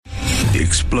The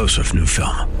explosive new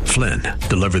film, Flynn,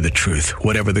 deliver the truth,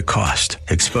 whatever the cost,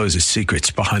 exposes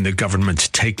secrets behind the government's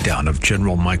takedown of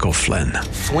General Michael Flynn.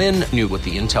 Flynn knew what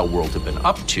the intel world had been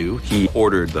up to. He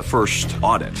ordered the first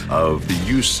audit of the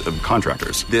use of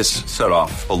contractors. This set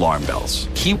off alarm bells.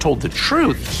 He told the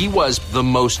truth. He was the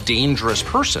most dangerous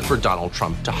person for Donald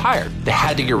Trump to hire. They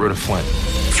had to get rid of Flynn.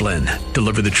 Flynn,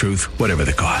 deliver the truth, whatever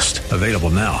the cost. Available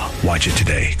now. Watch it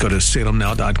today. Go to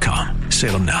salemnow.com.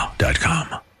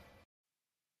 salemnow.com.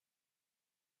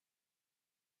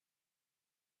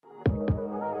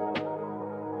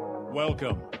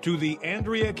 Welcome to the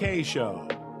Andrea Kaye Show.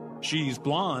 She's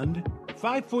blonde,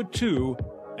 5'2",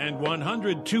 and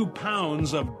 102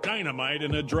 pounds of dynamite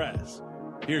in a dress.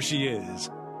 Here she is,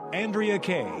 Andrea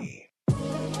Kaye.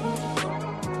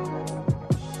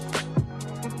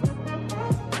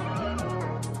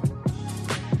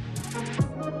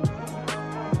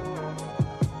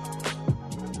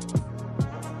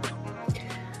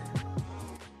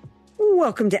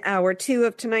 Welcome to hour 2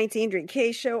 of tonight's Andrea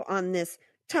Kaye Show on this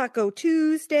Taco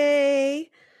Tuesday.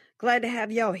 Glad to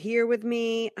have y'all here with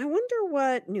me. I wonder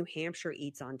what New Hampshire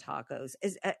eats on tacos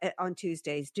on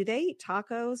Tuesdays. Do they eat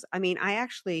tacos? I mean, I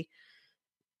actually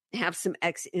have some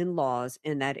ex-in-laws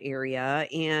in that area,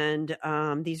 and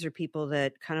these are people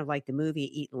that kind of like the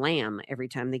movie eat lamb every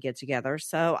time they get together.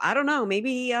 So I don't know,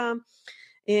 maybe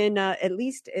in at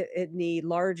least in the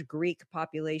large Greek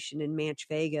population in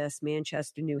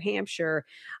Manchester, New Hampshire,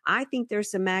 I think there's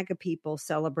some MAGA people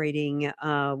celebrating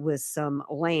with some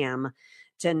lamb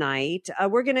tonight.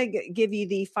 We're going to give you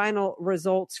the final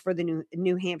results for the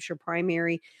New Hampshire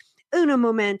primary. Uno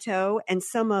momento, and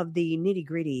some of the nitty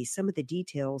gritty, some of the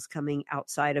details coming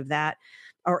outside of that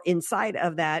or inside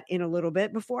of that in a little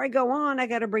bit. Before I go on, I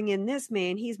got to bring in this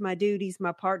man. He's my dude. He's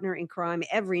my partner in crime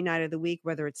every night of the week,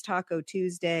 whether it's Taco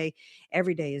Tuesday,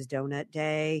 every day is Donut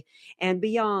Day, and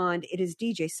beyond. It is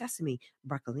DJ Sesame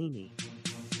Broccolini.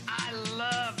 I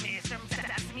love me some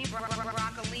Sesame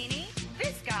Broccolini.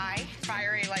 This guy,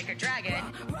 fiery like a dragon,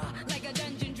 like a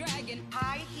dungeon dragon,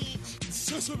 high heat.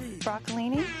 Sesame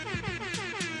Broccolini.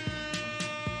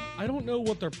 I don't know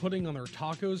what they're putting on their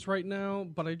tacos right now,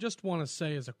 but I just want to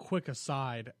say as a quick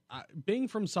aside, being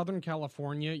from Southern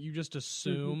California, you just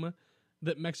assume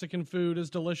that Mexican food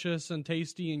is delicious and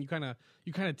tasty, and you kind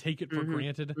of take it for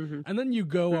granted, and then you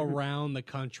go around the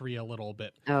country a little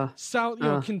bit.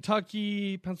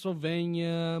 Kentucky,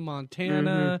 Pennsylvania,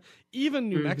 Montana, even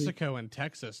New Mexico and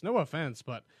Texas. No offense,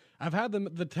 but I've had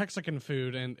the Texican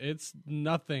food, and it's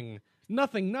nothing,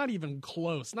 not even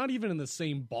close, not even in the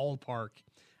same ballpark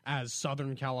as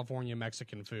Southern California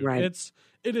Mexican food. Right.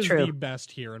 It is True. the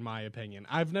best here, in my opinion.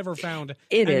 I've never found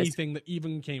It anything that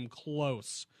even came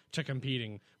close to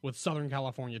competing with Southern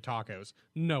California tacos.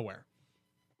 Nowhere.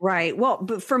 Right. Well,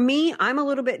 but for me, I'm a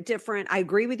little bit different. I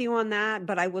agree with you on that,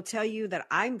 but I will tell you that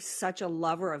I'm such a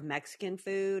lover of Mexican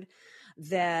food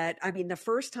that, I mean, the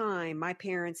first time my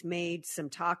parents made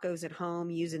some tacos at home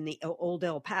using the old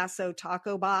El Paso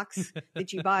taco box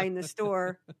that you buy in the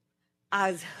store,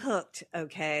 I was hooked,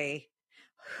 okay?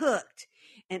 Hooked.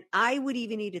 And I would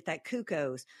even eat at that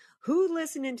Cuco's. Who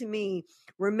listening to me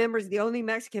remembers the only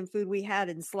Mexican food we had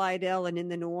in Slidell and in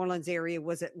the New Orleans area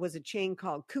was a chain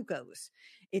called Cuco's.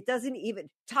 It doesn't even,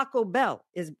 Taco Bell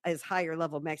is higher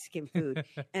level Mexican food.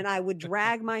 And I would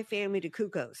drag my family to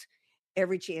Cuco's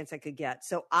every chance I could get.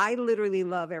 So I literally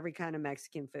love every kind of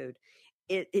Mexican food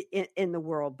in the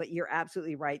world. But you're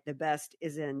absolutely right. The best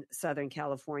is in Southern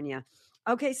California.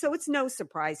 Okay, so it's no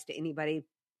surprise to anybody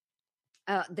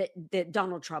that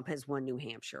Donald Trump has won New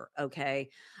Hampshire, okay?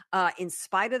 In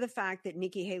spite of the fact that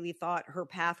Nikki Haley thought her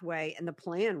pathway and the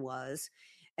plan was,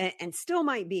 and still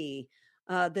might be,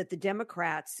 that the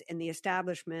Democrats and the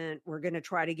establishment were going to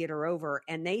try to get her over,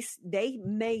 and they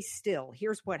may still.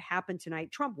 Here's what happened tonight.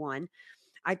 Trump won.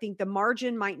 I think the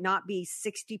margin might not be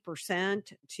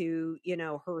 60% to,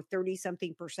 her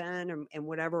 30-something percent and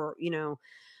whatever,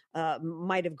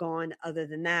 might have gone other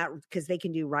than that, because they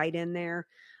can do right in there.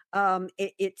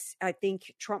 I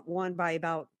think Trump won by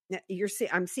about,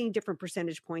 I'm seeing different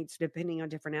percentage points depending on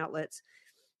different outlets.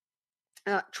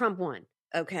 Trump won.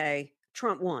 Okay.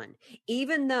 Trump won,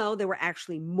 even though there were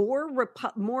actually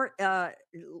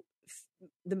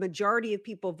the majority of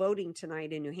people voting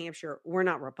tonight in New Hampshire were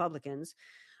not Republicans.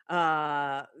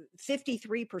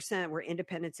 53% were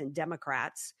independents and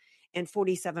Democrats, and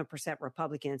 47%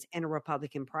 Republicans, and a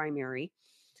Republican primary.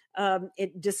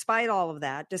 Despite all of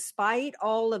that, despite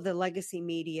all of the legacy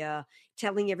media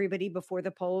telling everybody before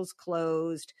the polls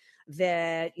closed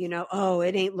that,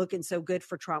 it ain't looking so good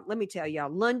for Trump. Let me tell y'all,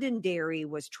 Londonderry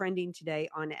was trending today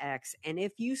on X. And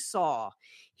if you saw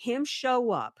him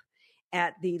show up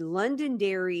at the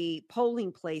Londonderry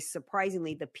polling place,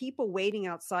 surprisingly, the people waiting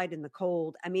outside in the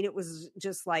cold, I mean, it was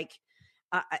just like,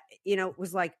 it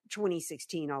was like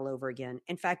 2016 all over again.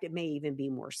 In fact, it may even be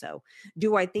more so.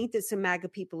 Do I think that some MAGA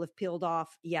people have peeled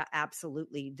off? Yeah,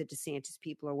 absolutely. The DeSantis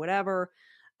people or whatever.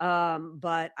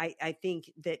 But I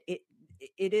think that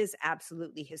it is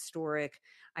absolutely historic.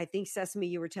 I think, Sesame,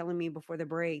 you were telling me before the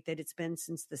break that it's been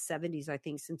since the 70s, I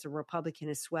think, since a Republican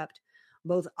has swept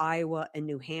both Iowa and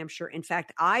New Hampshire. In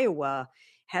fact, Iowa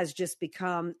has just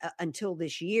become, until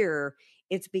this year,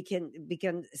 it's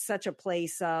become such a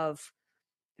place of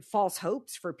false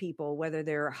hopes for people, whether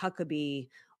they're Huckabee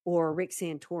or Rick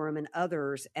Santorum and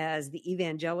others, as the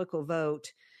evangelical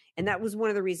vote. And that was one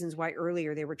of the reasons why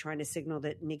earlier they were trying to signal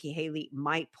that Nikki Haley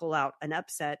might pull out an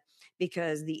upset,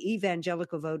 because the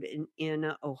evangelical vote in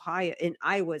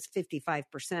Iowa is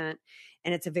 55%,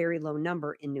 and it's a very low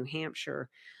number in New Hampshire.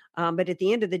 But at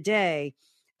the end of the day,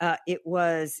 it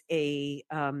was a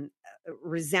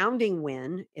resounding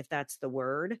win, if that's the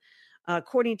word.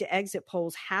 According to exit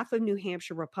polls, half of New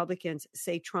Hampshire Republicans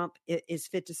say Trump is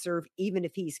fit to serve even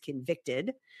if he's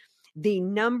convicted. The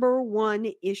number one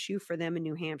issue for them in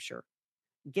New Hampshire,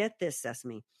 get this,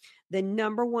 Sesame, the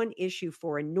number one issue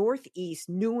for a Northeast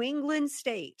New England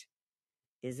state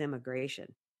is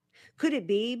immigration. Could it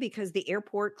be because the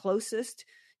airport closest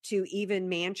to even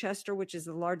Manchester, which is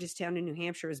the largest town in New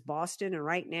Hampshire, is Boston, and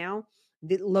right now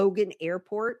the Logan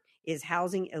Airport is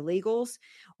housing illegals?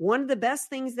 One of the best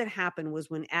things that happened was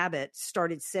when Abbott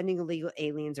started sending illegal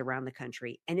aliens around the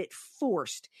country, and it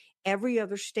forced every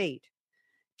other state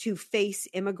to face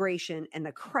immigration and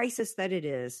the crisis that it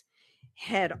is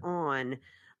head on.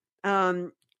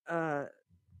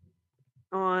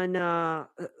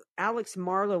 Alex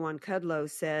Marlowe on Kudlow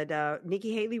said,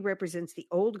 Nikki Haley represents the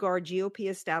old guard GOP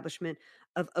establishment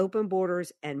of open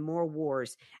borders and more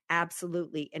wars.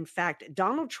 Absolutely. In fact,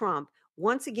 Donald Trump,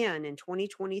 once again in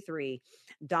 2023,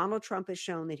 Donald Trump has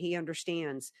shown that he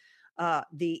understands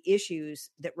the issues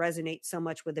that resonate so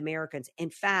much with Americans. In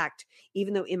fact,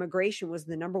 even though immigration was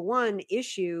the number one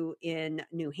issue in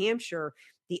New Hampshire,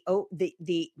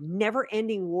 the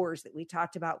never-ending wars that we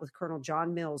talked about with Colonel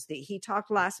John Mills, that he talked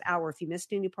last hour. If you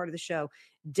missed any part of the show,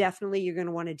 definitely you're going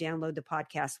to want to download the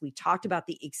podcast. We talked about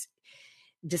the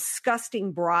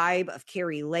disgusting bribe of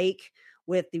Carrie Lake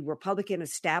with the Republican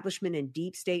establishment and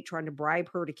deep state trying to bribe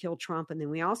her to kill Trump. And then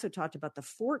we also talked about the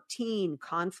 14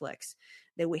 conflicts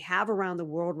that we have around the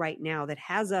world right now that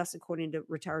has us, according to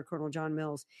retired Colonel John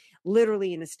Mills,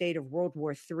 literally in a state of World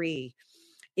War III.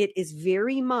 It is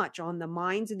very much on the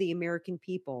minds of the American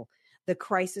people, the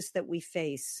crisis that we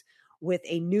face with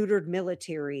a neutered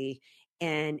military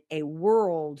and a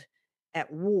world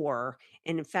at war.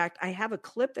 And in fact, I have a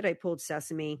clip that I pulled,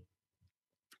 Sesame,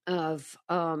 of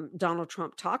Donald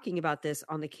Trump talking about this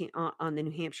on the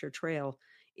New Hampshire Trail.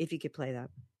 If you could play that.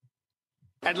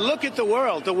 And look at the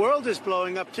world. The world is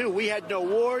blowing up, too. We had no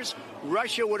wars.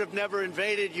 Russia would have never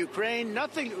invaded Ukraine.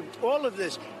 Nothing. All of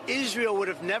this. Israel would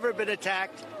have never been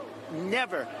attacked.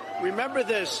 Never. Remember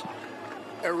this.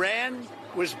 Iran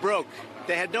was broke.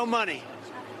 They had no money.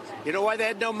 You know why they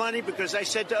had no money? Because I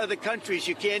said to other countries,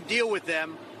 you can't deal with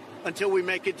them until we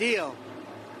make a deal.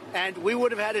 And we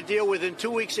would have had a deal within 2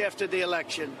 weeks after the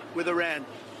election with Iran.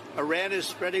 Iran is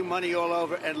spreading money all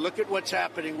over, and look at what's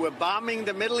happening. We're bombing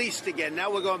the Middle East again. Now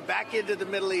we're going back into the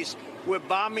Middle East. We're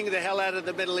bombing the hell out of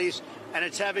the Middle East, and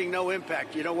it's having no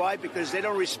impact. You know why? Because they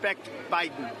don't respect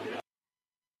Biden.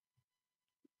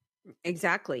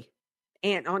 Exactly.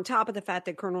 And on top of the fact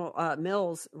that Colonel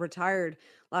Mills, retired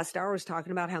last hour, was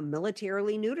talking about how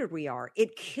militarily neutered we are.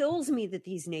 It kills me that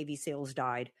these Navy SEALs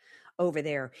died over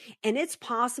there. And it's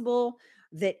possible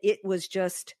that it was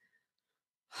just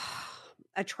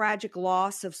a tragic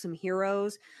loss of some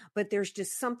heroes, but there's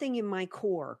just something in my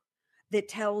core that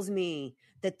tells me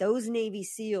that those Navy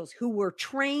SEALs who were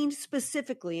trained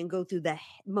specifically and go through the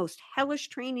most hellish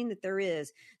training that there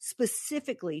is,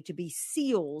 specifically to be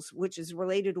SEALs, which is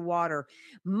related to water,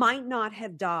 might not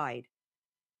have died,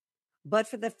 but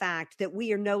for the fact that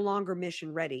we are no longer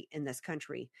mission ready in this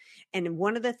country. And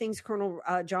one of the things Colonel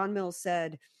John Mills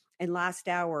said in last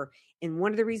hour, and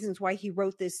one of the reasons why he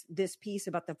wrote this piece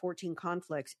about the 14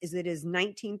 conflicts, is that it is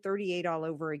 1938 all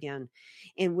over again,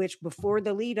 in which before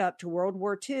the lead up to World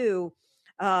War II,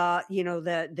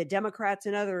 the Democrats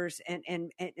and others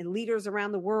and leaders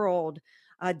around the world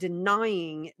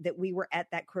denying that we were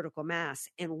at that critical mass.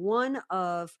 And one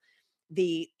of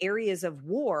the areas of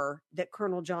war that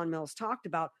Colonel John Mills talked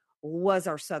about was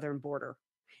our southern border.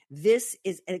 This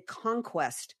is a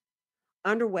conquest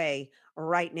underway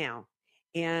right now.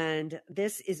 And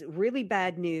this is really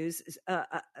bad news,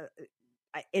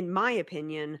 in my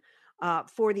opinion,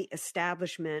 for the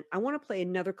establishment. I want to play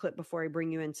another clip before I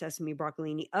bring you in, Sesame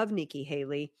Broccolini, of Nikki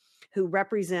Haley, who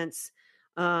represents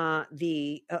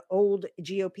the old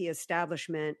GOP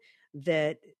establishment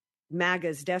that MAGA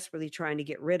is desperately trying to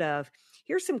get rid of.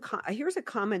 Here's a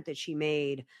comment that she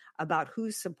made about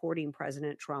who's supporting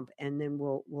President Trump, and then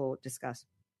we'll discuss.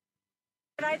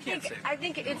 But I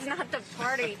think it's not the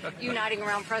party uniting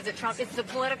around President Trump. It's the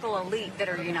political elite that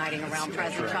are uniting around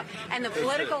President Trump. And the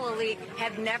political elite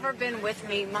have never been with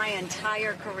me my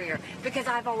entire career because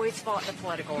I've always fought the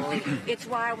political elite. It's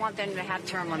why I want them to have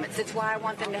term limits. It's why I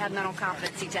want them to have mental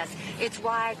competency tests. It's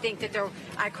why I think that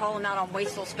I call them out on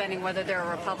wasteful spending, whether they're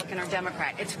a Republican or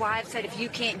Democrat. It's why I've said if you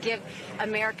can't give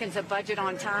Americans a budget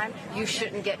on time, you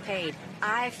shouldn't get paid.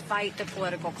 I fight the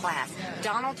political class.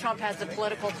 Donald Trump has the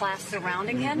political class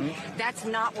surrounding him. That's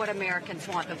not what Americans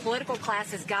want. The political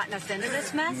class has gotten us into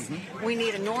this mess. We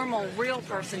need a normal, real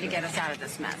person to get us out of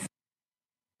this mess.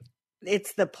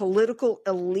 It's the political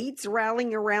elites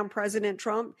rallying around President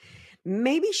Trump.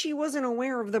 Maybe she wasn't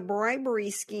aware of the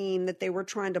bribery scheme that they were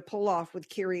trying to pull off with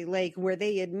Kaye Lake, where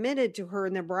they admitted to her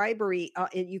in the bribery,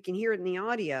 you can hear it in the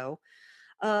audio,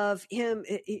 of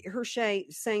her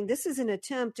saying this is an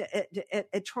attempt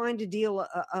at trying to deal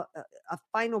a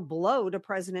final blow to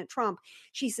President Trump.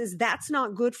 She says, that's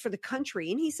not good for the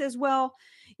country. And he says, well,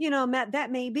 Matt,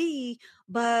 that may be,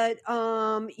 but,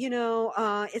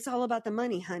 it's all about the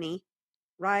money, honey.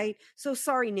 Right? So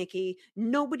sorry, Nikki,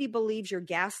 nobody believes your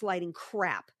gaslighting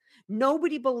crap.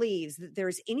 Nobody believes that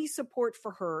there's any support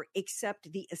for her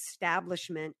except the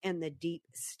establishment and the deep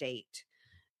state.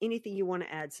 Anything you want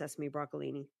to add, Sesame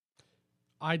Broccolini?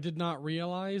 I did not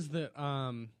realize that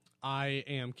I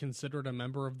am considered a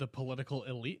member of the political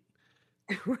elite.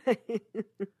 Right.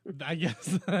 I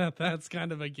guess that's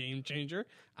kind of a game changer.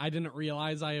 I didn't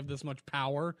realize I have this much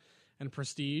power and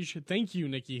prestige. Thank you,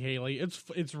 Nikki Haley.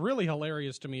 It's really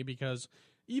hilarious to me because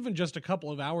even just a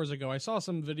couple of hours ago, I saw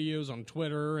some videos on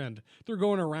Twitter, and they're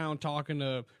going around talking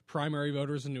to primary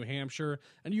voters in New Hampshire,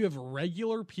 and you have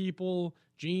regular people,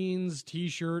 jeans,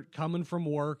 t-shirt, coming from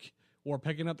work or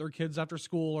picking up their kids after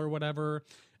school or whatever,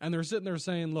 and they're sitting there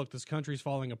saying, look, this country's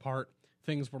falling apart.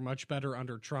 Things were much better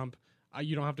under Trump.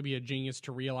 You don't have to be a genius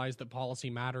to realize that policy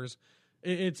matters.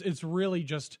 It's really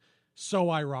just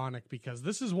so ironic because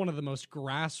this is one of the most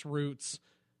grassroots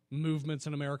movements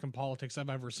in American politics I've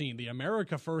ever seen. The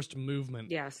America First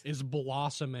movement is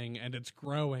blossoming, and it's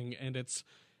growing, and it's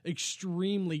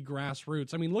extremely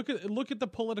grassroots. I mean, look at the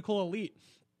political elite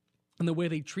and the way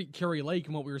they treat Kaye Lake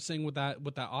and what we were saying with that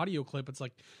audio clip. It's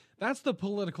like, that's the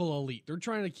political elite. They're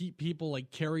trying to keep people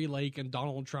like Kaye Lake and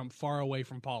Donald Trump far away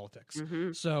from politics.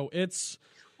 Mm-hmm. So it's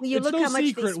no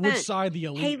secret which side the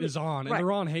elite is on, and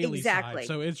they're on Haley's side.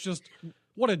 So it's just,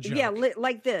 what a joke. Yeah,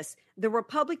 like this. The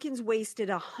Republicans wasted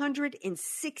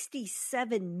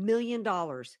 $167 million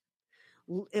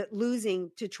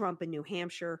losing to Trump in New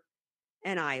Hampshire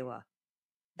and Iowa.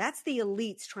 That's the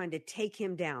elites trying to take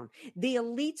him down. The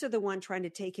elites are the one trying to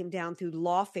take him down through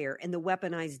lawfare and the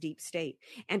weaponized deep state,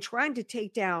 and trying to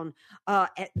take down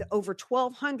over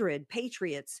 1,200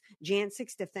 patriots, Jan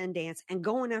 6 defendants, and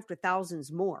going after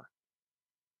thousands more.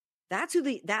 That's who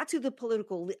the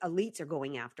political elites are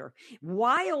going after,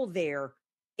 while they're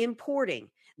importing,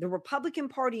 the Republican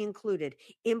Party included,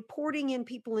 importing in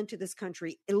people into this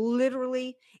country,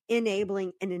 literally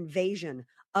enabling an invasion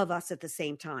of us at the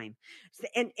same time.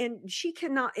 And she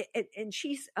cannot, and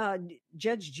she's,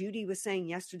 Judge Judy was saying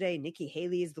yesterday, Nikki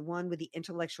Haley is the one with the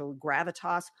intellectual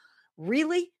gravitas.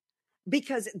 Really?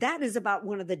 Because that is about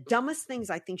one of the dumbest things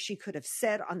I think she could have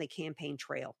said on the campaign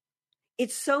trail.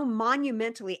 It's so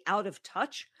monumentally out of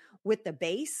touch with the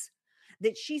base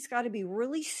that she's got to be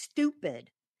really stupid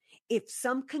if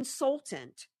some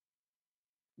consultant,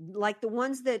 like the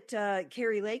ones that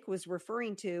Kaye Lake was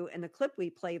referring to in the clip we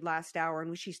played last hour, and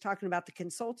when she's talking about the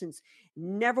consultants,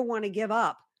 never want to give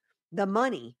up the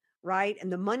money, right?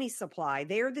 And the money supply.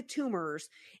 They're the tumors,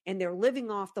 and they're living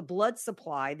off the blood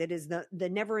supply that is the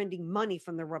never-ending money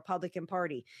from the Republican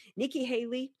Party. Nikki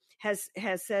Haley has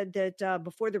said that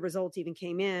before the results even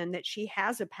came in, that she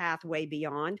has a pathway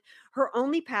beyond her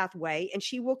only pathway, and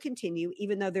she will continue,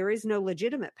 even though there is no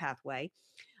legitimate pathway.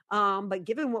 But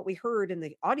given what we heard in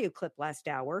the audio clip last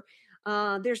hour,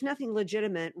 there's nothing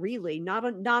legitimate, really, not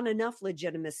enough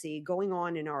legitimacy going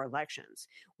on in our elections.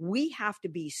 We have to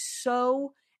be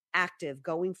so active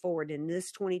going forward in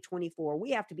this 2024.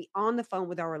 We have to be on the phone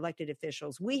with our elected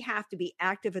officials. We have to be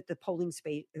active at the polling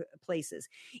places.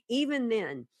 Even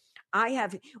then,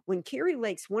 when Kaye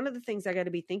Lake's, one of the things I got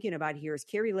to be thinking about here is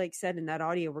Kaye Lake said in that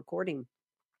audio recording,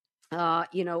 well,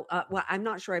 I'm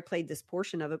not sure I played this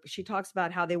portion of it, but she talks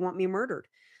about how they want me murdered.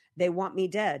 They want me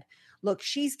dead. Look,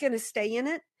 she's going to stay in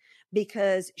it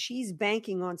because she's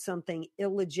banking on something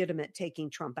illegitimate taking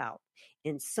Trump out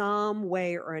in some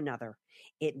way or another.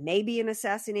 It may be an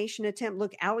assassination attempt.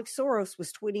 Look, Alex Soros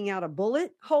was tweeting out a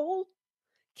bullet hole,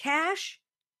 cash,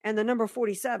 and the number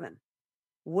 47.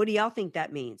 What do y'all think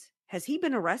that means? Has he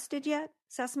been arrested yet,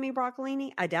 Sesame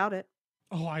Broccolini? I doubt it.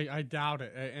 Oh, I doubt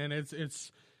it. And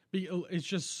it's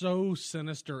just so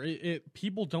sinister.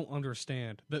 People don't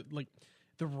understand that, like,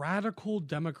 the radical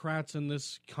Democrats in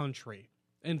this country,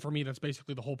 and for me, that's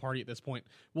basically the whole party at this point,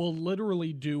 will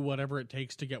literally do whatever it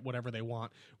takes to get whatever they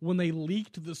want. When they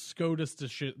leaked the SCOTUS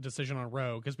decision on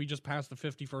Roe, because we just passed the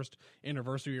 51st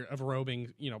anniversary of Roe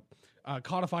being,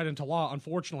 codified into law,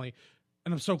 unfortunately,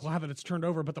 and I'm so glad that it's turned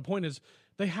over. But the point is,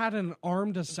 they had an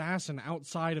armed assassin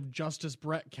outside of Justice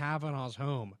Brett Kavanaugh's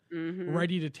home,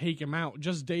 ready to take him out,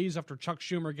 just days after Chuck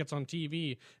Schumer gets on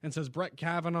TV and says, Brett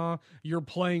Kavanaugh, you're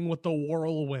playing with the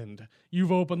whirlwind.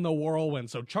 You've opened the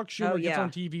whirlwind. So Chuck Schumer gets on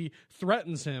TV,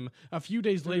 threatens him. A few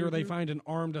days later, they find an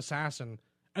armed assassin.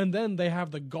 And then they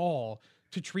have the gall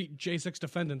to treat J6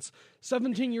 defendants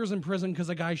 17 years in prison because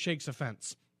a guy shakes a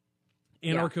fence.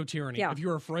 Anarcho-tyranny. Yeah. If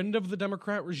you're a friend of the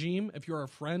Democrat regime, if you're a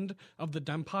friend of the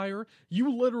Dempire,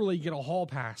 you literally get a hall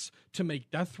pass to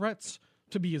make death threats,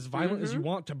 to be as violent as you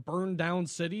want, to burn down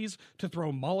cities, to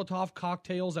throw Molotov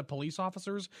cocktails at police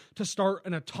officers, to start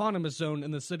an autonomous zone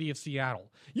in the city of Seattle.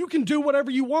 You can do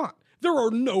whatever you want. There are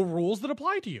no rules that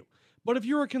apply to you. But if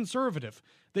you're a conservative,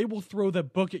 they will throw the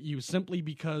book at you simply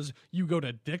because you go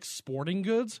to Dick's Sporting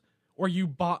Goods or you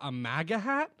bought a MAGA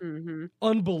hat.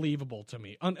 Unbelievable to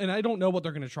me. And I don't know what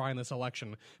they're going to try in this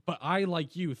election, but I,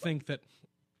 like you, think that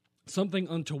something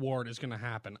untoward is going to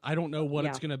happen. I don't know what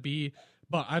it's going to be,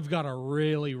 but I've got a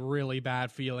really, really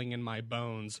bad feeling in my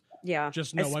bones. Yeah.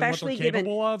 Just knowing what they're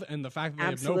capable of, and the fact that they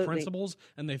have no principles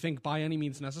and they think by any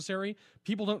means necessary.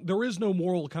 There is no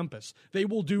moral compass. They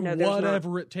will do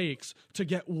whatever it takes to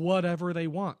get whatever they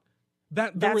want.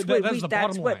 That's the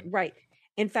bottom line. Right.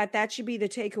 In fact, that should be the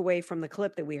takeaway from the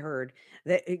clip that we heard.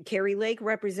 That Carrie Lake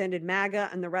represented MAGA,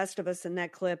 and the rest of us in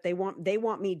that clip, they want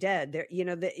me dead.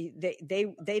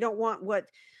 They don't want what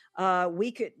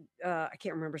we could. I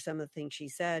can't remember some of the things she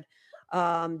said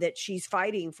that she's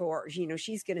fighting for.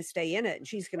 She's going to stay in it, and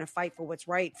she's going to fight for what's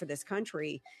right for this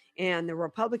country. And the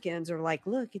Republicans are like,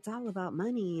 look, it's all about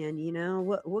money, and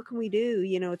what can we do?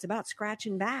 It's about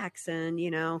scratching backs, and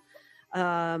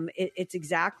it's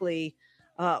exactly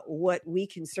what we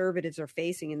conservatives are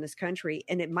facing in this country.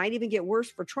 And it might even get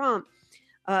worse for Trump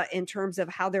in terms of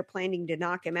how they're planning to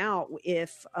knock him out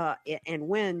if and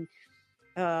when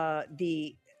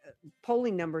the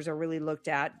polling numbers are really looked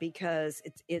at, because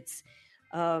it's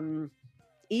even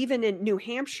in New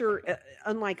Hampshire,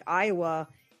 unlike Iowa's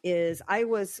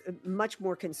much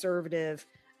more conservative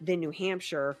than New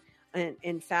Hampshire. And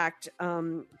in fact,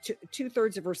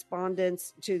 2/3 of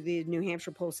respondents to the New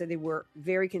Hampshire poll said they were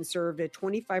very conservative.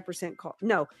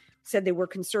 25% said they were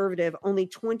conservative. Only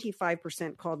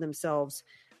 25% called themselves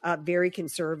very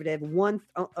conservative.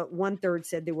 1/3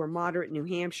 said they were moderate in New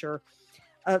Hampshire.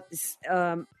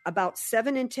 About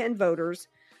 7 in 10 voters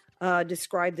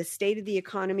describe the state of the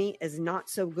economy as not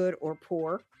so good or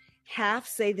poor. Half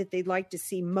say that they'd like to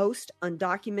see most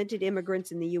undocumented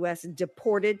immigrants in the U.S.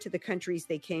 deported to the countries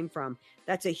they came from.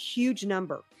 That's a huge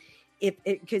number.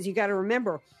 Because you got to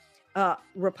remember,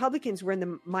 Republicans were in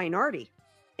the minority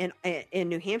in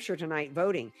New Hampshire tonight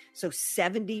voting. So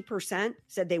 70%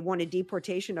 said they wanted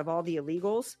deportation of all the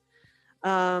illegals.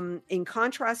 In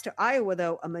contrast to Iowa,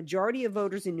 though, a majority of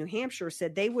voters in New Hampshire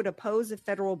said they would oppose a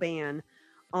federal ban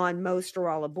on most or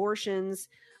all abortions.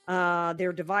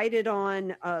 They're divided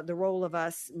on the role of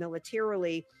us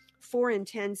militarily. 4 in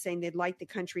 10 saying they'd like the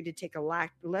country to take a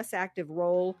less active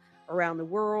role around the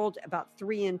world. About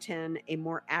 3 in 10 a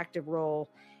more active role,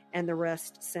 and the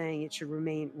rest saying it should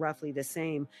remain roughly the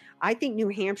same. I think New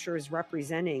Hampshire is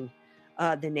representing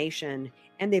the nation,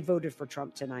 and they voted for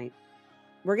Trump tonight.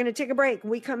 We're going to take a break.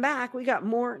 When we come back, we got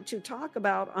more to talk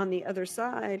about on the other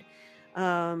side.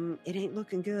 It ain't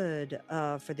looking good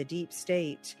for the deep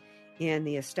state and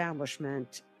the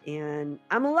establishment, and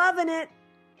I'm loving it.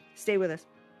 Stay with us.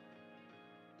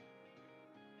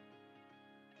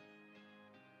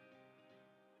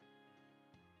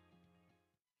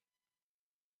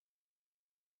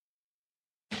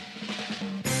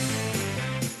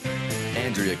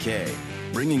 Andrea Kaye,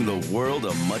 bringing the world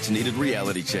a much-needed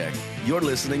reality check. You're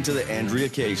listening to The Andrea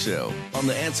Kaye Show on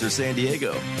The Answer San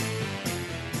Diego.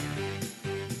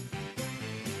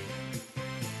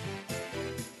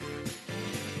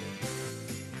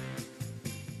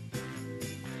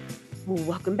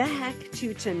 Welcome back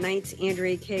to tonight's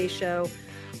Andrea Kaye Show.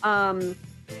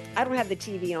 I I don't have the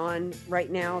TV on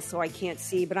right now, so I can't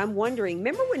see, but I'm wondering,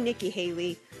 remember when Nikki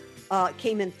Haley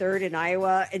came in third in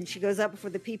Iowa, and she goes up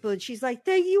before the people and she's like,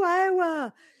 thank you,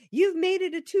 Iowa. You've made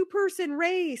it a 2-person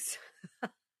race.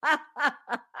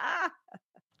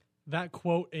 That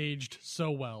quote aged so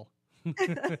well.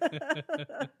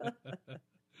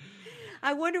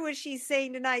 I wonder what she's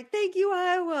saying tonight. Thank you,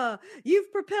 Iowa.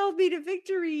 You've propelled me to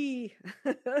victory.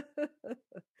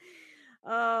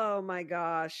 Oh my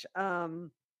gosh.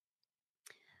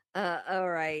 All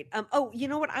right. Oh, you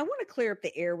know what? I want to clear up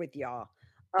the air with y'all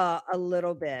a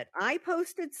little bit. I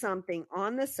posted something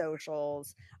on the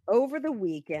socials over the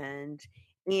weekend,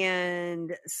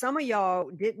 and some of y'all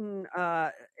didn't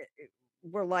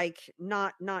were like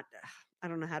not I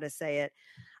don't know how to say it.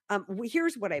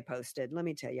 Here's what I posted. Let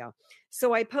me tell y'all.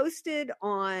 So I posted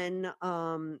on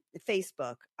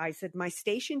Facebook. I said, my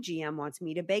station GM wants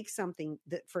me to bake something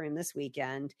for him this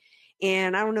weekend.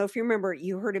 And I don't know if you remember,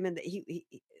 you heard him in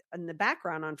the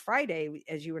background on Friday,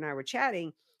 as you and I were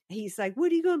chatting. He's like,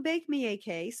 what are you going to bake me,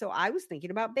 AK? So I was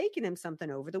thinking about baking him something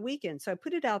over the weekend. So I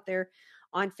put it out there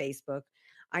on Facebook.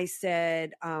 I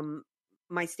said,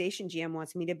 my station GM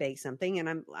wants me to bake something, and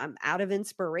I'm out of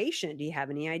inspiration. Do you have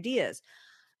any ideas?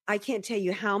 I can't tell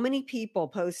you how many people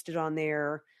posted on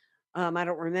there. I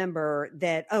don't remember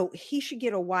that. Oh, he should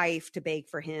get a wife to bake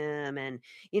for him. And,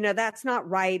 that's not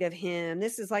right of him.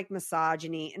 This is like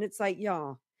misogyny. And it's like,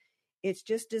 y'all, it's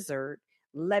just dessert.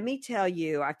 Let me tell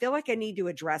you, I feel like I need to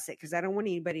address it because I don't want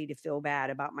anybody to feel bad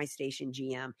about my station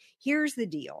GM. Here's the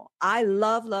deal. I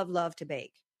love, love, love to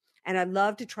bake, and I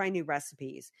love to try new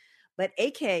recipes. But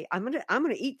AK, I'm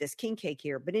gonna eat this king cake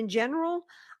here. But in general,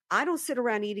 I don't sit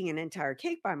around eating an entire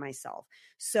cake by myself.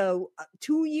 So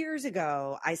 2 years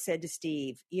ago, I said to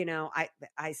Steve,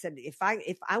 I said, if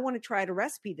I want to try a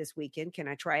recipe this weekend, can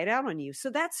I try it out on you? So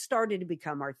that started to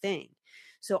become our thing.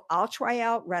 So I'll try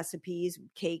out recipes,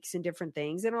 cakes, and different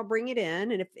things, and I'll bring it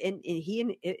in. And he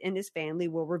and his family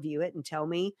will review it and tell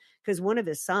me, because one of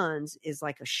his sons is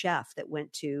like a chef that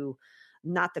went to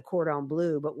not the Cordon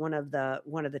Bleu, but one of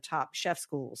the top chef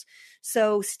schools.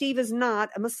 So Steve is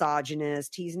not a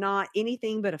misogynist. He's not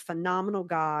anything but a phenomenal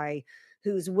guy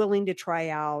who's willing to try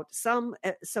out some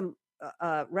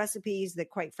recipes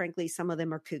that, quite frankly, some of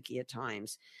them are kooky at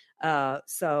times.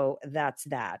 So that's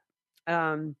that.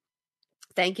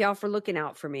 Thank y'all for looking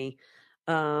out for me.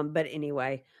 But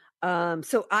anyway,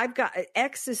 so I've got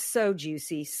X is so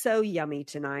juicy, so yummy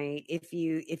tonight. If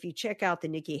you check out the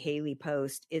Nikki Haley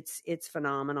post, it's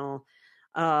phenomenal.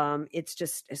 It's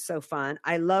just so fun.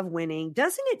 I love winning.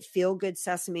 Doesn't it feel good,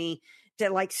 Sesame,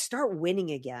 to start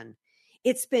winning again?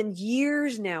 It's been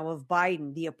years now of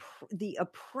Biden, the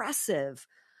oppressive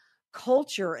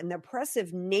culture and the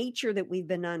oppressive nature that we've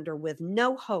been under with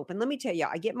no hope. And let me tell you,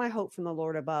 I get my hope from the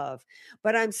Lord above,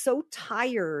 but I'm so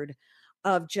tired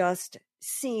of just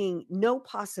seeing no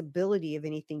possibility of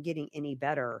anything getting any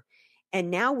better. And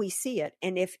now we see it.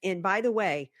 And by the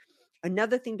way,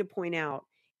 another thing to point out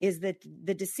is that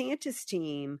the DeSantis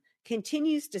team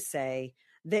continues to say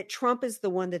that Trump is the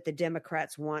one that the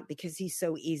Democrats want because he's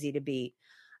so easy to beat.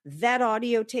 That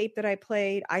audio tape that I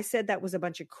played, I said that was a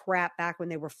bunch of crap back when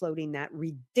they were floating that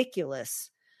ridiculous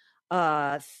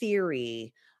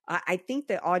theory. I think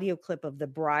the audio clip of the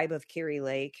bribe of Carrie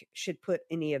Lake should put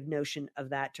any notion of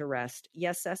that to rest.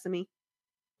 Yes, Sesame?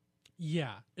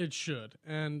 Yeah, it should.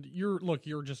 And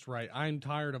you're just right. I'm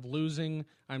tired of losing.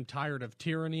 I'm tired of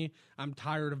tyranny. I'm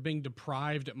tired of being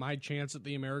deprived at my chance at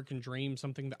the American dream,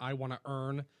 something that I want to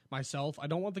earn myself. I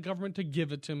don't want the government to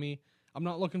give it to me. I'm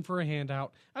not looking for a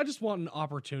handout. I just want an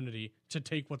opportunity to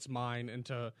take what's mine and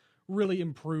to really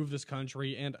improve this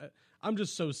country. And I'm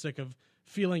just so sick of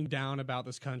feeling down about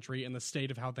this country and the state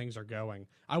of how things are going.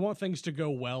 I want things to go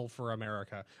well for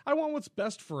America. I want what's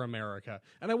best for America.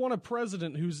 And I want a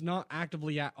president who's not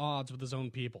actively at odds with his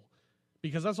own people.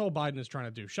 Because that's all Biden is trying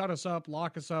to do. Shut us up,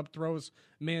 lock us up, throw us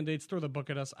mandates, throw the book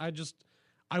at us.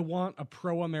 I want a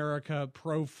pro-America,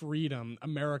 pro-freedom,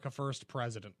 America first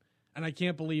president. And I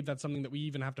can't believe that's something that we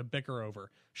even have to bicker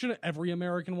over. Shouldn't every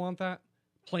American want that?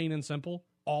 Plain and simple.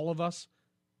 All of us.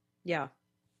 Yeah,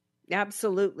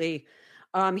 absolutely.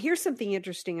 Here's something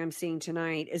interesting I'm seeing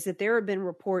tonight is that there have been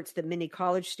reports that many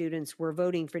college students were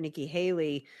voting for Nikki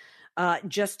Haley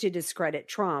just to discredit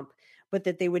Trump, but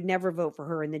that they would never vote for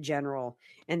her in the general,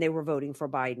 and they were voting for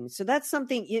Biden. So that's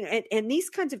something, and these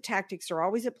kinds of tactics are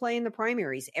always at play in the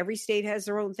primaries. Every state has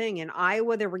their own thing. In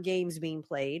Iowa, there were games being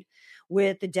played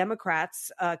with the Democrats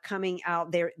coming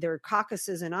out, their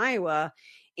caucuses in Iowa,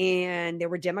 and there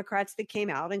were Democrats that came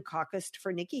out and caucused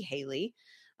for Nikki Haley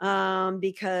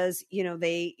because,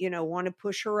 they, want to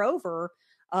push her over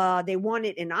They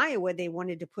wanted in Iowa, they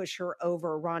wanted to push her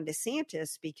over Ron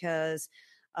DeSantis because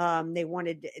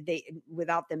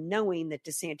without them knowing that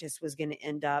DeSantis was going to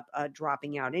end up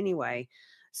dropping out anyway.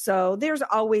 So there's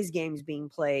always games being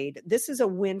played. This is a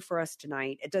win for us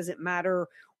tonight. It doesn't matter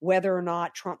whether or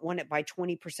not Trump won it by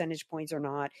 20 percentage points or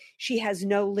not. She has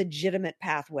no legitimate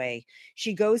pathway.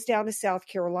 She goes down to South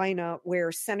Carolina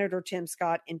where Senator Tim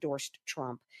Scott endorsed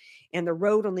Trump. And the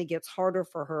road only gets harder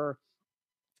for her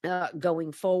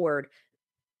going forward.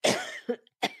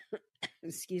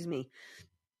 Excuse me.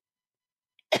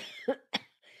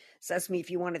 Sesame, if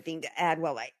you want anything to add,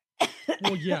 well,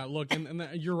 yeah, look, and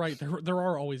you're right. There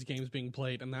are always games being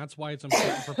played, and that's why it's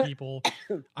important for people.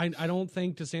 I don't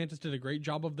think DeSantis did a great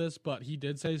job of this, but he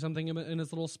did say something in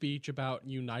his little speech about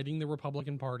uniting the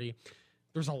Republican Party.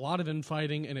 There's a lot of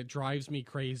infighting, and it drives me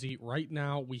crazy. Right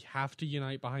now, we have to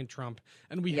unite behind Trump,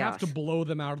 and we have to blow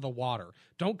them out of the water.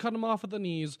 Don't cut them off at the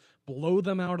knees. Blow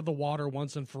them out of the water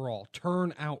once and for all.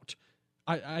 Turn out.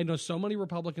 I know so many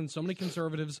Republicans, so many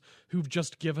conservatives who've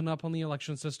just given up on the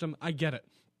election system. I get it.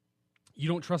 You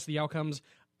don't trust the outcomes.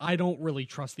 I don't really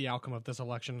trust the outcome of this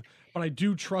election, but I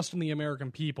do trust in the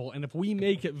American people. And if we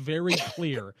make it very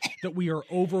clear that we are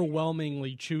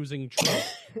overwhelmingly choosing Trump,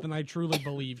 then I truly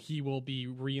believe he will be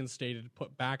reinstated,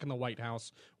 put back in the White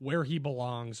House where he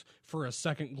belongs for a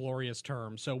second glorious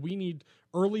term. So we need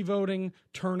early voting,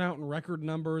 turnout in record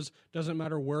numbers. Doesn't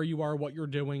matter where you are, what you're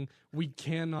doing. We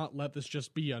cannot let this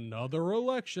just be another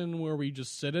election where we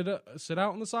just sit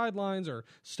out on the sidelines or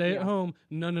stay at home.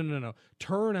 No.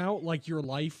 Turn out like your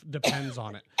life depends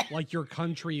on it. Like your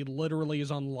country literally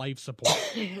is on life support.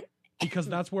 Because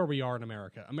that's where we are in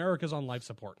America. America's on life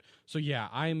support. So yeah,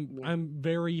 I'm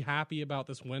very happy about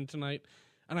this win tonight.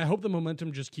 And I hope the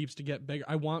momentum just keeps to get bigger.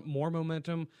 I want more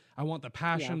momentum. I want the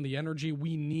passion, the energy.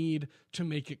 We need to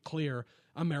make it clear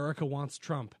America wants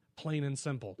Trump, plain and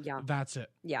simple. Yeah. That's it.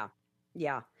 Yeah.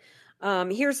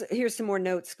 Here's some more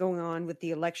notes going on with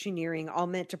the electioneering, all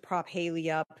meant to prop Haley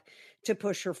up, to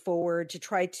push her forward, to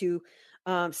try to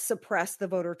suppress the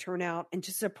voter turnout and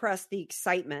to suppress the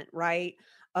excitement, right,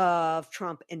 of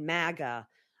Trump and MAGA,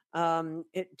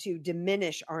 to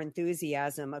diminish our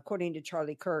enthusiasm. According to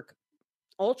Charlie Kirk,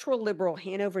 ultra-liberal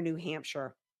Hanover, New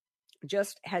Hampshire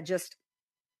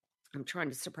I'm trying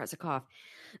to suppress a cough,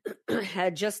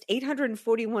 had just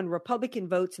 841 Republican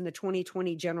votes in the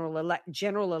 2020 general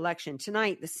election.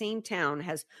 Tonight, the same town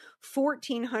has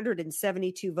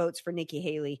 1,472 votes for Nikki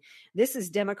Haley. This is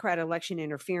Democrat election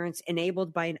interference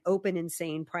enabled by an open,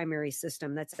 insane primary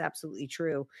system. That's absolutely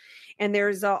true. And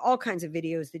there's all kinds of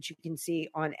videos that you can see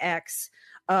on X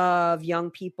of young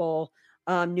people,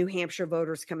 New Hampshire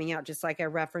voters coming out, just like I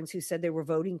referenced, who said they were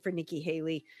voting for Nikki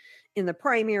Haley in the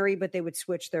primary, but they would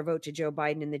switch their vote to Joe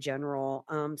Biden in the general.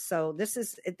 So this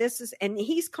is, and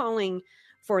he's calling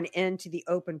for an end to the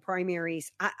open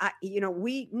primaries.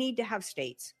 We need to have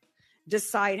states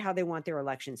decide how they want their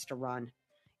elections to run.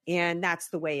 And that's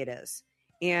the way it is.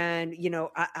 And,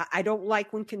 I don't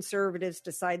like when conservatives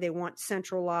decide they want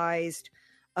centralized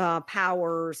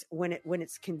powers when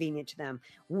it's convenient to them.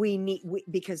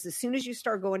 Because as soon as you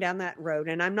start going down that road,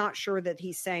 and I'm not sure that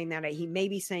he's saying that, he may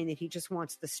be saying that he just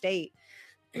wants the state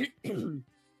to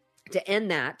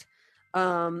end that.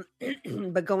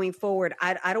 But going forward,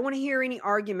 I don't want to hear any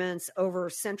arguments over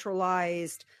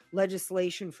centralized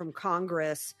legislation from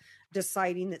Congress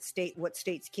deciding what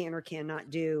states can or cannot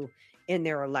do in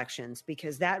their elections,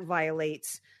 because that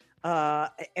violates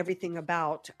everything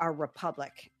about our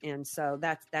republic. And so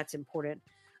that's important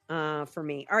for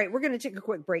me. All right, we're going to take a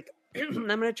quick break. I'm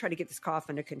going to try to get this cough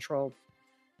under control,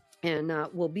 and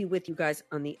we'll be with you guys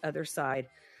on the other side.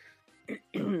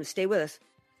 Stay with us.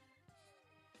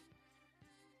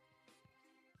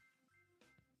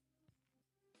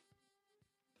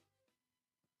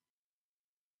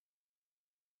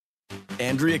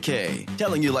 Andrea Kaye,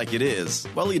 telling you like it is,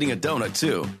 while eating a donut,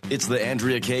 too. It's the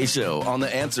Andrea Kaye Show on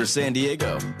The Answer San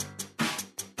Diego.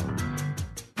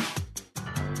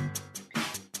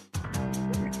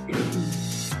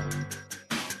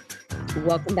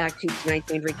 Welcome back to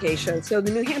tonight's Andrea Kaye Show. So the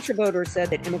New Hampshire voters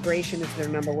said that immigration is their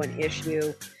number one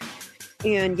issue.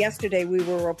 And yesterday we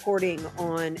were reporting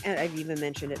on, and I've even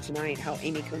mentioned it tonight, how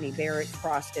Amy Coney Barrett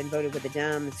crossed and voted with the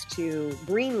Dems to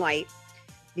green light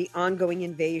the ongoing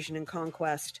invasion and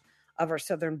conquest of our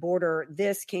southern border.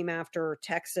 This came after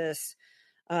Texas.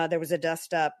 There was a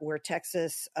dust up where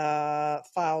Texas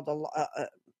filed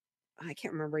I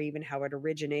can't remember even how it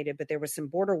originated, but there was some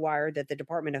border wire that the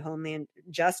Department of Homeland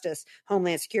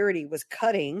Security was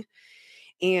cutting.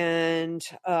 And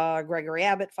Gregory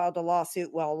Abbott filed a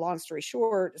lawsuit. Well, long story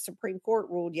short, the Supreme Court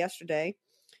ruled yesterday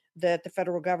that the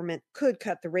federal government could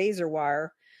cut the razor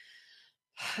wire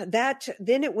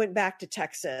Then it went back to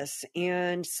Texas,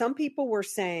 and some people were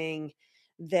saying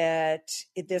that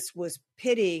this was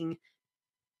pitting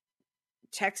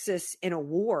Texas in a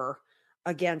war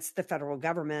against the federal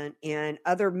government, and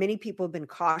many people have been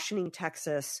cautioning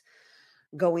Texas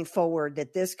going forward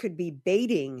that this could be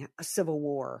baiting a civil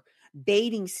war,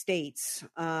 baiting states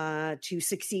to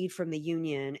secede from the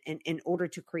union in order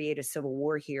to create a civil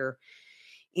war here.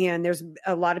 And there's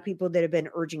a lot of people that have been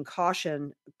urging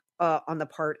caution on the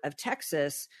part of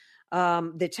Texas.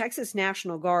 The Texas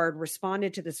National Guard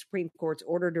responded to the Supreme Court's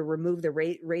order to remove the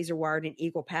razor wired in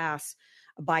Eagle Pass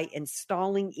by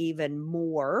installing even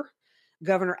more.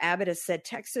 Governor Abbott has said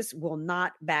Texas will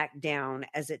not back down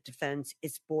as it defends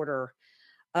its border.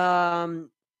 Part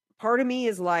of me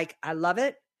is like, I love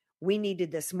it. We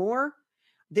needed this more.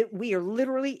 That we are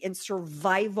literally in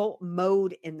survival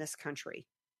mode in this country.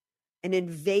 An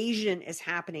invasion is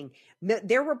happening.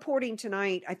 They're reporting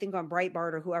tonight, I think on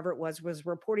Breitbart or whoever it was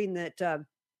reporting that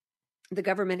the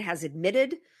government has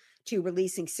admitted to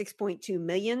releasing 6.2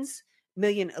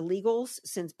 million illegals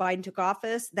since Biden took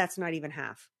office. That's not even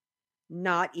half.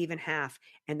 Not even half.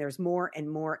 And there's more and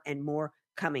more and more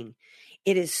coming.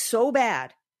 It is so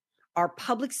bad. Our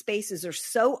public spaces are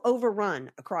so overrun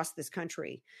across this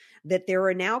country that there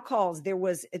are now calls.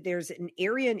 There's an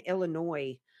area in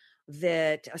Illinois,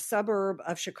 that a suburb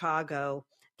of Chicago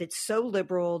that's so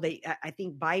liberal. I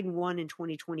think Biden won in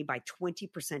 2020 by 20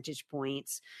 percentage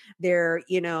points. They're,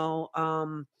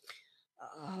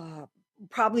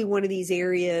 probably one of these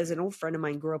areas. An old friend of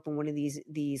mine grew up in one of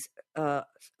these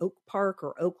Oak Park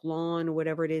or Oak Lawn or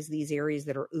whatever it is. These areas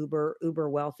that are uber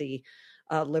wealthy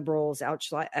liberals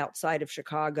outside of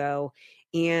Chicago.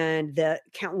 And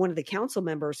one of the council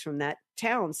members from that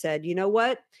town said, you know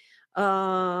what?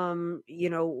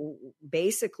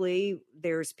 Basically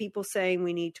there's people saying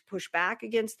we need to push back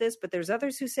against this, but there's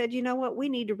others who said, you know what, we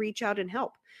need to reach out and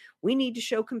help. We need to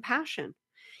show compassion.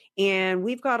 And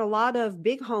we've got a lot of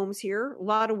big homes here, a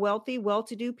lot of wealthy,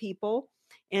 well-to-do people.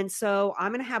 And so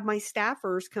I'm going to have my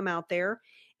staffers come out there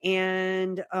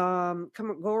and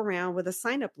go around with a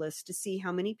sign-up list to see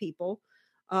how many people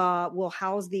will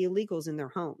house the illegals in their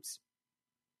homes.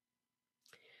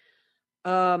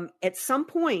 At some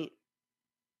point,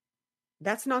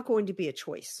 that's not going to be a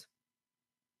choice,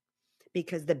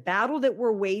 because the battle that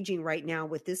we're waging right now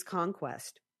with this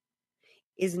conquest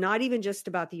is not even just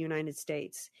about the United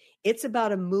States. It's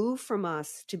about a move from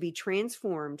us to be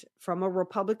transformed from a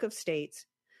republic of states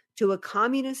to a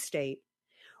communist state,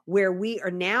 where we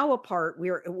are now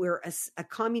we're a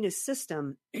communist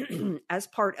system as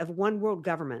part of one world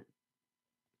government,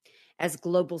 as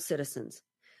global citizens.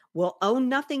 We'll own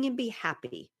nothing and be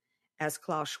happy, as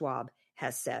Klaus Schwab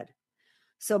has said.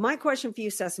 So my question for you,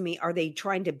 Sesame, are they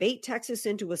trying to bait Texas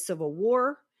into a civil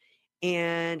war?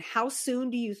 And how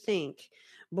soon do you think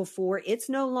before it's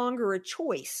no longer a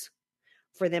choice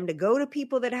for them to go to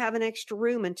people that have an extra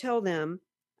room and tell them,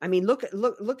 I mean, look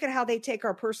at how they take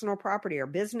our personal property, our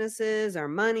businesses, our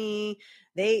money.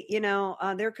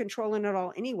 They're controlling it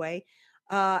all anyway.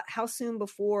 How soon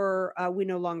before we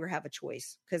no longer have a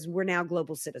choice, because we're now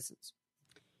global citizens?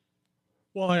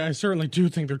 Well, I certainly do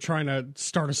think they're trying to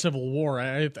start a civil war.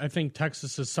 I think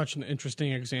Texas is such an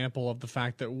interesting example of the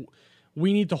fact that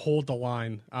we need to hold the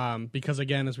line because,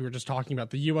 again, as we were just talking about,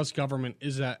 the U.S. government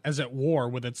is at war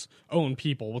with its own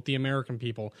people, with the American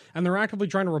people, and they're actively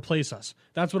trying to replace us.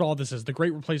 That's what all this is. The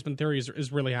Great Replacement Theory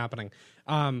is really happening.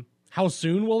 How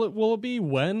soon will it be?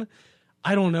 When?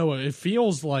 I don't know. It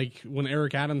feels like when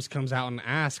Eric Adams comes out and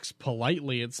asks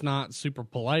politely, it's not super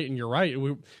polite, and you're right.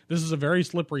 This is a very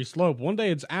slippery slope. One day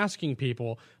it's asking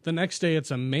people, the next day it's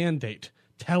a mandate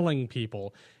telling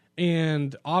people.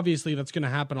 And obviously that's going to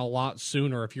happen a lot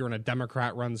sooner if you're in a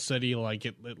Democrat-run city like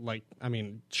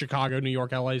Chicago, New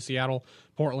York, LA, Seattle,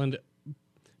 Portland.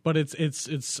 But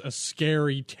it's a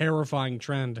scary, terrifying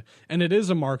trend, and it is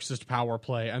a Marxist power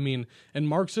play. I mean, in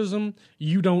Marxism,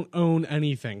 you don't own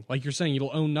anything. Like you're saying,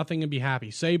 you'll own nothing and be happy.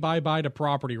 Say bye-bye to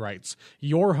property rights.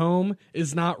 Your home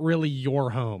is not really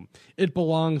your home. It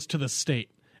belongs to the state,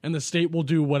 and the state will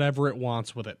do whatever it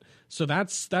wants with it. So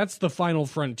that's the final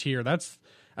frontier. That's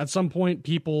at some point,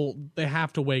 people, they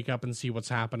have to wake up and see what's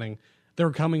happening.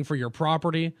 They're coming for your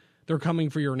property. They're coming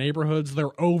for your neighborhoods.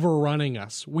 They're overrunning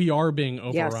us. We are being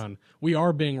overrun. Yes. We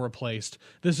are being replaced.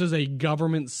 This is a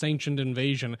government-sanctioned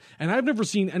invasion. And I've never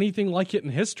seen anything like it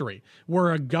in history,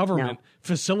 where a government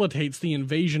facilitates the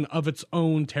invasion of its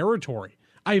own territory.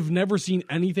 I've never seen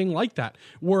anything like that,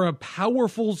 where a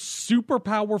powerful, super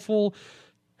powerful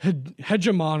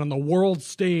hegemon on the world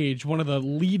stage, one of the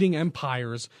leading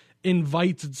empires,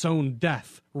 invites its own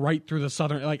death right through the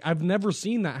southern. Like, I've never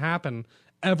seen that happen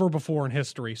ever before in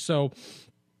history. So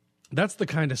that's the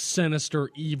kind of sinister,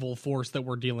 evil force that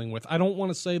we're dealing with. I don't want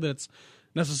to say that it's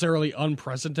necessarily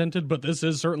unprecedented, but this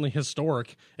is certainly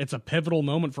historic. It's a pivotal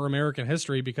moment for American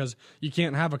history because you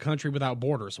can't have a country without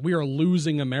borders. We are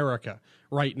losing America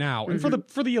right now. And for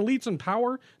the elites in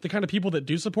power, the kind of people that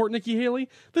do support Nikki Haley,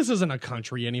 this isn't a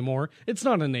country anymore. It's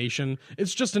not a nation.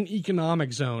 It's just an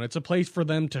economic zone. It's a place for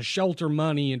them to shelter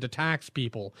money and to tax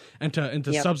people and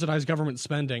to subsidize government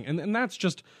spending. And that's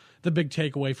just the big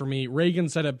takeaway for me. Reagan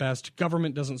said it best: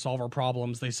 government doesn't solve our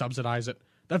problems, they subsidize it.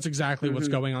 That's exactly what's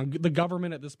going on. The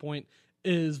government at this point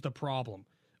is the problem.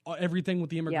 Everything with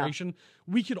the immigration,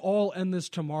 we could all end this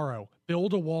tomorrow.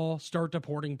 Build a wall, start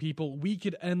deporting people. We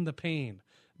could end the pain,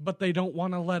 but they don't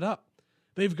want to let up.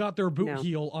 They've got their boot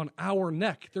heel on our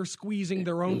neck. They're squeezing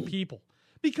their own people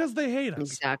because they hate us.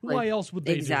 Exactly. Why else would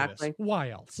they do this? Why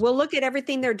else? Well, look at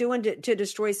everything they're doing to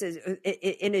destroy,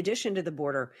 in addition to the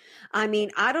border. I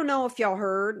mean, I don't know if y'all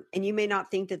heard, and you may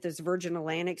not think that this Virgin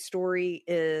Atlantic story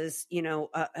is,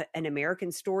 an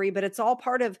American story, but it's all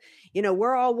part of,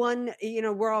 we're all one,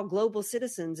 we're all global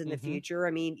citizens in the future.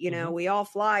 I mean, we all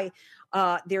fly.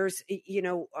 There's,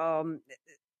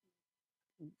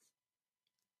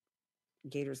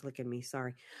 Gator's licking me.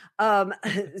 Sorry.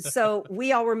 So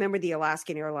we all remember the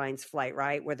Alaskan Airlines flight,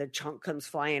 right? Where the chunk comes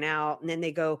flying out and then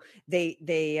they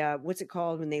what's it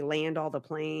called when they land all the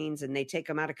planes and they take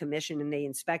them out of commission and they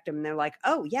inspect them and they're like,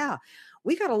 oh yeah,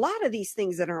 we got a lot of these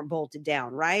things that aren't bolted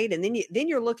down. Right. And then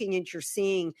you're looking and you're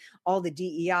seeing all the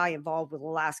DEI involved with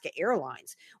Alaska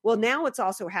Airlines. Well, now it's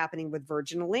also happening with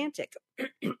Virgin Atlantic.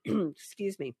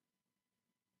 Excuse me.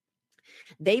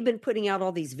 They've been putting out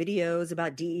all these videos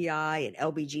about DEI and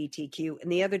LGBTQ.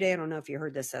 And the other day, I don't know if you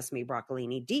heard this, Sesame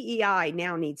Broccolini, DEI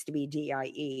now needs to be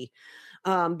DIE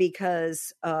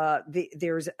because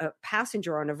there's a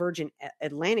passenger on a Virgin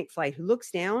Atlantic flight who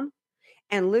looks down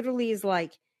and literally is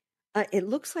like, it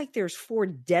looks like there's 4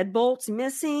 deadbolts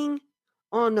missing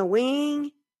on the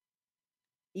wing.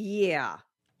 Yeah.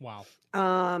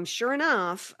 Wow. Sure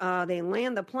enough, they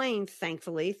land the plane,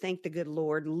 thankfully, thank the good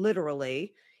Lord,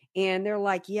 literally. And they're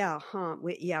like, we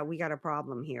got a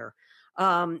problem here.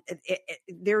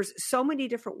 There's so many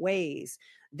different ways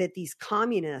that these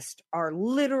communists are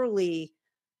literally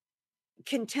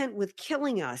content with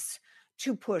killing us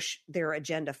to push their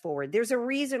agenda forward. There's a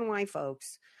reason why,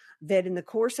 folks, that in the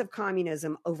course of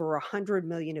communism, over 100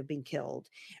 million have been killed.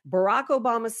 Barack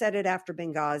Obama said it after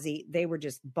Benghazi. They were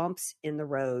just bumps in the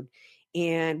road.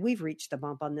 And we've reached the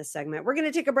bump on this segment. We're going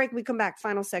to take a break. We come back.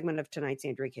 Final segment of tonight's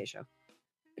Andrea Kaye Show.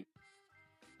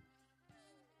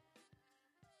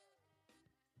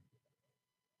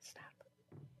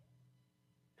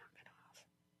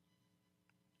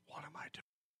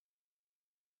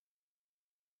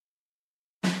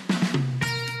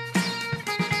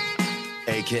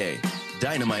 AK,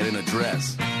 Dynamite in a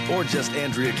Dress, or just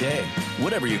Andrea Kaye,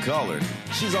 whatever you call her.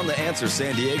 She's on The Answer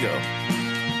San Diego.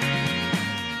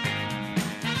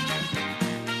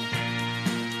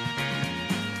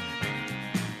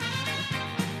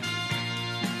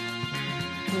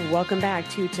 Welcome back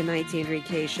to tonight's Andrea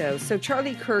Kaye Show. So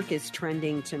Charlie Kirk is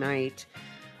trending tonight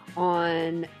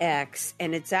on X,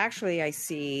 and it's actually, I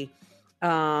see,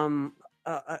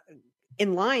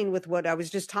 in line with what I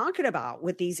was just talking about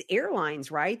with these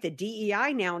airlines, right? The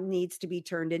DEI now needs to be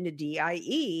turned into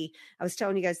DIE. I was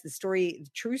telling you guys the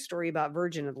true story about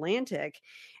Virgin Atlantic.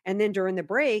 And then during the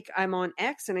break, I'm on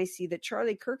X and I see that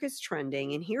Charlie Kirk is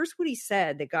trending. And here's what he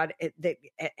said that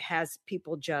has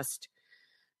people just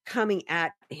coming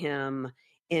at him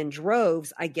in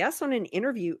droves. I guess on an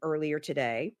interview earlier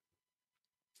today,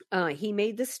 he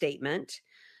made the statement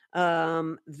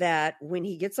that when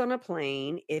he gets on a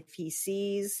plane, if he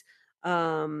sees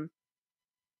a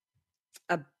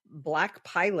black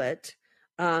pilot,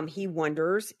 he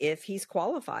wonders if he's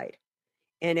qualified,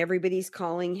 and everybody's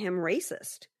calling him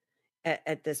racist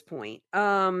at this point.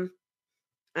 I'm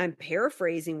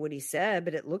paraphrasing what he said,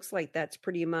 but it looks like that's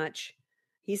pretty much,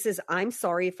 he says, I'm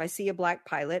sorry if I see a black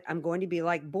pilot, I'm going to be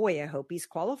like, boy, I hope he's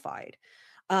qualified.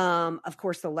 Of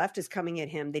course, the left is coming at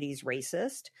him that he's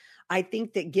racist. I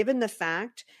think that given the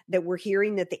fact that we're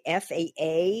hearing that the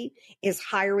FAA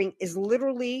is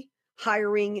literally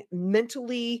hiring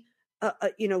mentally,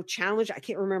 challenged, I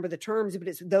can't remember the terms, but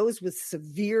it's those with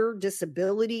severe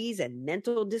disabilities and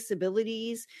mental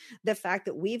disabilities. The fact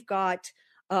that we've got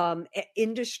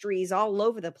industries all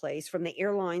over the place from the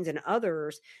airlines and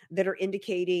others that are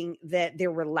indicating that they're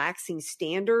relaxing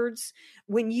standards.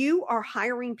 When you are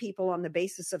hiring people on the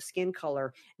basis of skin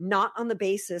color, not on the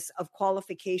basis of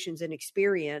qualifications and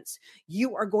experience,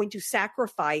 you are going to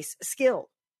sacrifice skill.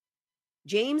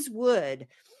 James Wood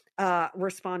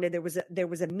responded. There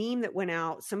was a meme that went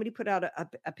out. Somebody put out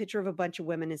a picture of a bunch of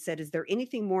women and said, "Is there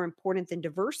anything more important than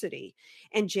diversity?"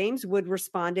 And James Wood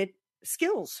responded,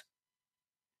 "Skills.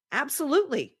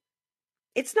 Absolutely.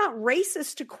 It's not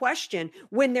racist to question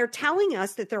when they're telling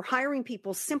us that they're hiring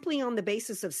people simply on the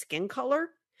basis of skin color.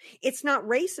 It's not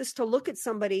racist to look at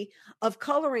somebody of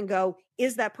color and go,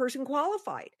 is that person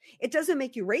qualified? It doesn't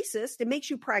make you racist. It makes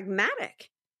you pragmatic,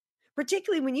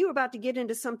 particularly when you're about to get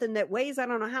into something that weighs, I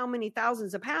don't know how many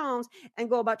thousands of pounds and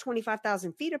go about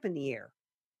 25,000 feet up in the air.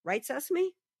 Right,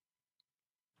 Sesame?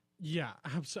 Yeah,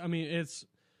 I mean,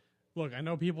 look, I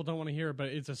know people don't want to hear it, but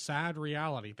it's a sad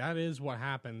reality. That is what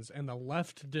happens. And the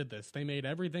left did this. They made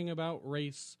everything about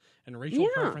race and racial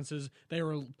preferences. They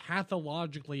were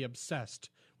pathologically obsessed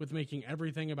with making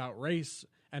everything about race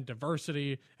and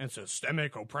diversity and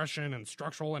systemic oppression and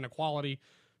structural inequality.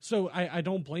 So I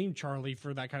don't blame Charlie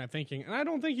for that kind of thinking. And I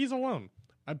don't think he's alone.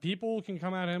 People can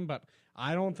come at him, but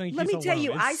I don't think he's alone. Let me tell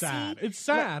you, it's sad. It's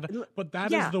sad, but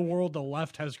that is the world the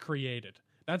left has created.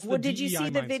 That's the did you see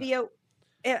the video?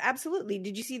 Absolutely.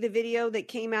 Did you see the video that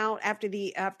came out after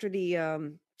the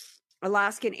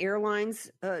Alaskan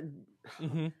Airlines?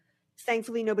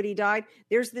 Thankfully, nobody died.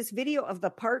 There's this video of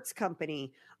the parts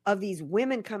company of these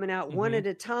women coming out one at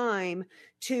a time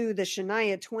to the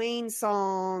Shania Twain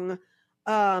song,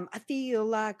 I Feel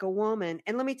Like a Woman.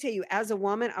 And let me tell you, as a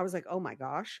woman, I was like, oh my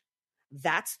gosh,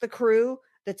 that's the crew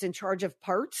that's in charge of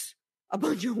parts? A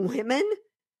bunch of women?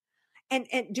 And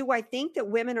do I think that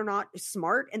women are not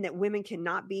smart and that women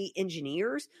cannot be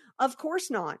engineers? Of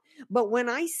course not. But when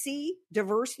I see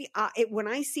diversity, when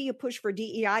I see a push for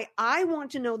DEI, I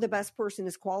want to know the best person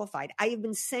is qualified. I have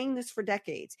been saying this for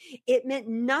decades. It meant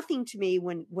nothing to me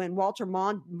when Walter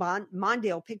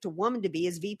Mondale picked a woman to be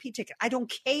his VP ticket. I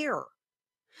don't care.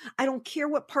 I don't care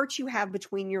what parts you have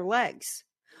between your legs.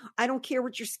 I don't care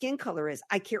what your skin color is.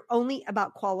 I care only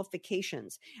about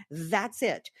qualifications. That's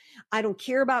it. I don't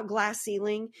care about glass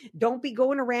ceiling. Don't be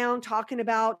going around talking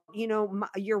about,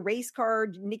 your race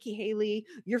card, Nikki Haley,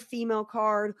 your female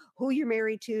card, who you're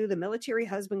married to, the military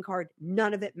husband card.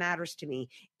 None of it matters to me.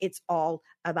 It's all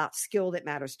about skill that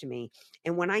matters to me.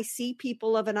 And when I see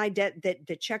people of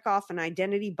that check off an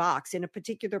identity box in a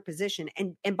particular position,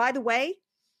 and by the way,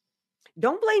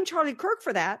 don't blame Charlie Kirk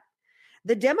for that.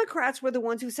 The Democrats were the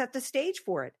ones who set the stage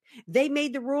for it. They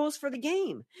made the rules for the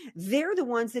game. They're the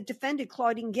ones that defended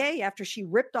Claudine Gay after she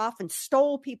ripped off and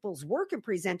stole people's work and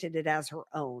presented it as her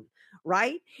own,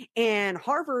 right? And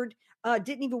Harvard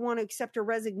didn't even want to accept her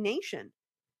resignation,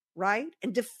 right?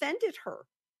 And defended her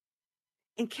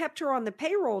and kept her on the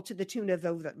payroll to the tune of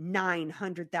over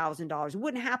 $900,000. It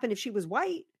wouldn't happen if she was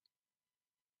white.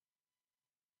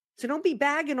 So don't be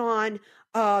bagging on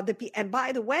and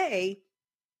by the way,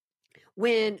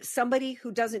 when somebody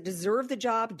who doesn't deserve the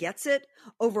job gets it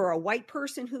over a white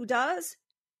person who does,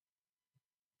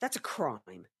 that's a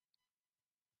crime.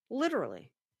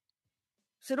 Literally.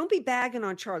 So don't be bagging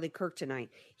on Charlie Kirk tonight.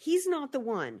 He's not the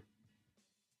one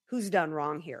who's done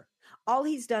wrong here. All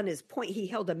he's done is he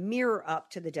held a mirror up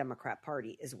to the Democrat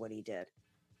Party is what he did.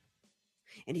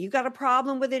 And if you've got a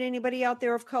problem with it, anybody out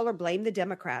there of color, blame the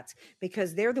Democrats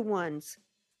because they're the ones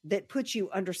that put you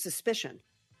under suspicion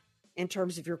in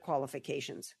terms of your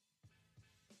qualifications.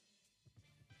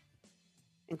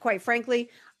 And quite frankly,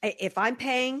 if I'm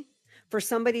paying for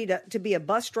somebody to be a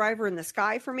bus driver in the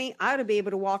sky for me, I ought to be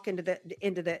able to walk into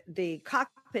the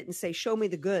cockpit and say, show me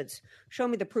the goods. Show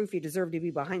me the proof you deserve to be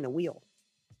behind the wheel.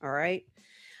 All right.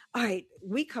 All right.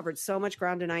 We covered so much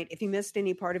ground tonight. If you missed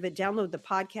any part of it, download the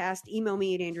podcast. Email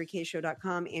me at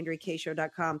AndreaKShow.com,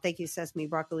 AndreaKShow.com. Thank you, Sesame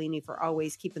Broccolini, for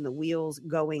always keeping the wheels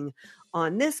going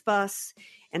on this bus.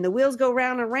 And the wheels go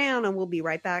round and round, and we'll be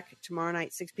right back tomorrow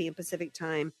night, 6 p.m. Pacific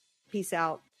time. Peace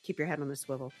out. Keep your head on the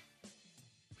swivel.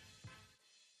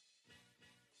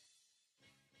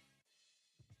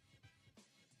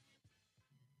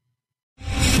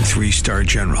 3-star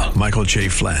General Michael J.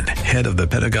 Flynn, head of the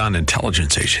Pentagon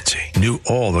Intelligence Agency, knew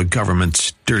all the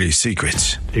government's dirty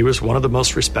secrets. He was one of the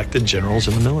most respected generals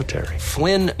in the military.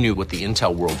 Flynn knew what the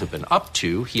intel world had been up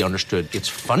to. He understood its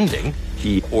funding.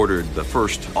 He ordered the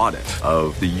first audit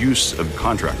of the use of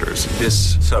contractors.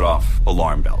 This set off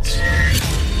alarm bells.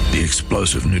 The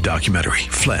explosive new documentary,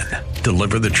 Flynn,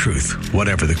 Deliver the Truth,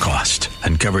 Whatever the Cost,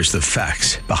 uncovers the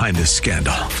facts behind this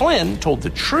scandal. Flynn told the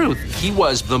truth. He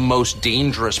was the most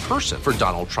dangerous person for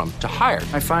Donald Trump to hire.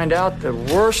 I find out the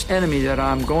worst enemy that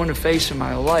I'm going to face in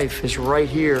my life is right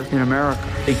here in America.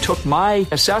 They took my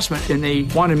assessment and they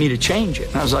wanted me to change it.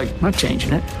 And I was like, I'm not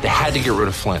changing it. They had to get rid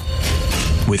of Flynn.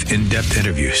 with in-depth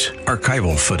interviews,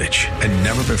 archival footage, and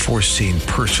never-before-seen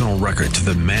personal records of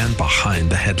the man behind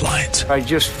the headlines. I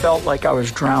just felt like I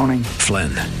was drowning.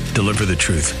 Flynn, deliver the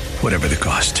truth, whatever the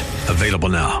cost. Available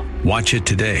now. Watch it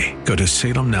today. Go to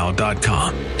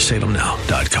salemnow.com.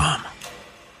 salemnow.com.